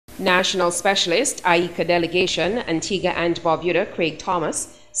National Specialist IICA Delegation Antigua and Barbuda Craig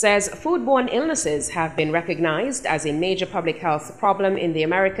Thomas says foodborne illnesses have been recognized as a major public health problem in the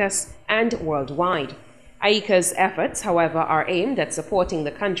Americas and worldwide. IICA's efforts, however, are aimed at supporting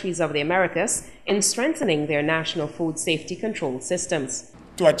the countries of the Americas in strengthening their national food safety control systems.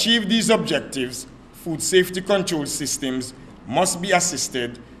 To achieve these objectives, food safety control systems must be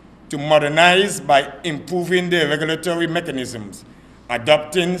assisted to modernize by improving their regulatory mechanisms,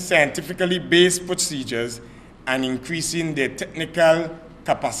 adopting scientifically based procedures, and increasing their technical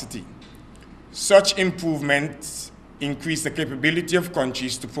capacity. Such improvements increase the capability of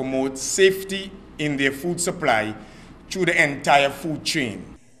countries to promote safety in their food supply through the entire food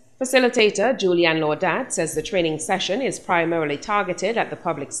chain. Facilitator Julian Laudat says the training session is primarily targeted at the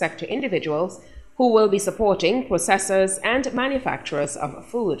public sector individuals who will be supporting processors and manufacturers of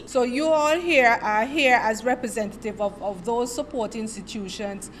food. So you all here are here as representative of those support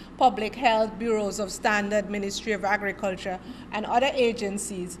institutions, public health, bureaus of standard, Ministry of Agriculture, and other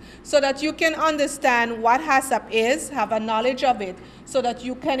agencies, so that you can understand what HACCP is, have a knowledge of it, so that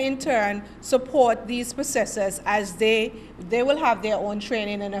you can in turn support these processors as they will have their own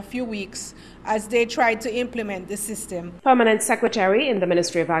training in a few weeks as they try to implement the system. Permanent Secretary in the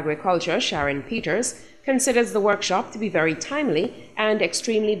Ministry of Agriculture, Sharon Peters, considers the workshop to be very timely and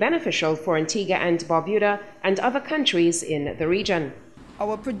extremely beneficial for Antigua and Barbuda and other countries in the region.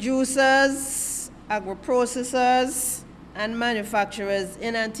 Our producers, agro-processors, and manufacturers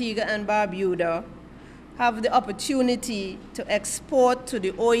in Antigua and Barbuda have the opportunity to export to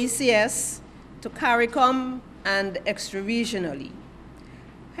the OECS, to CARICOM, and extra-regionally.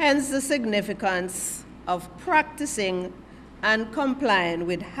 Hence the significance of practicing and complying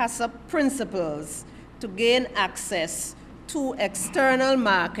with HACCP principles to gain access to external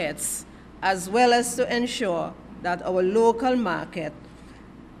markets, as well as to ensure that our local market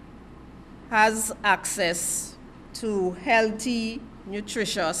has access to healthy,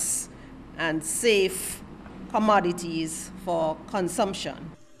 nutritious, and safe commodities for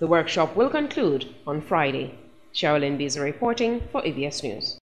consumption. The workshop will conclude on Friday. Sherilyn Beazer reporting for ABS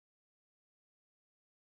News.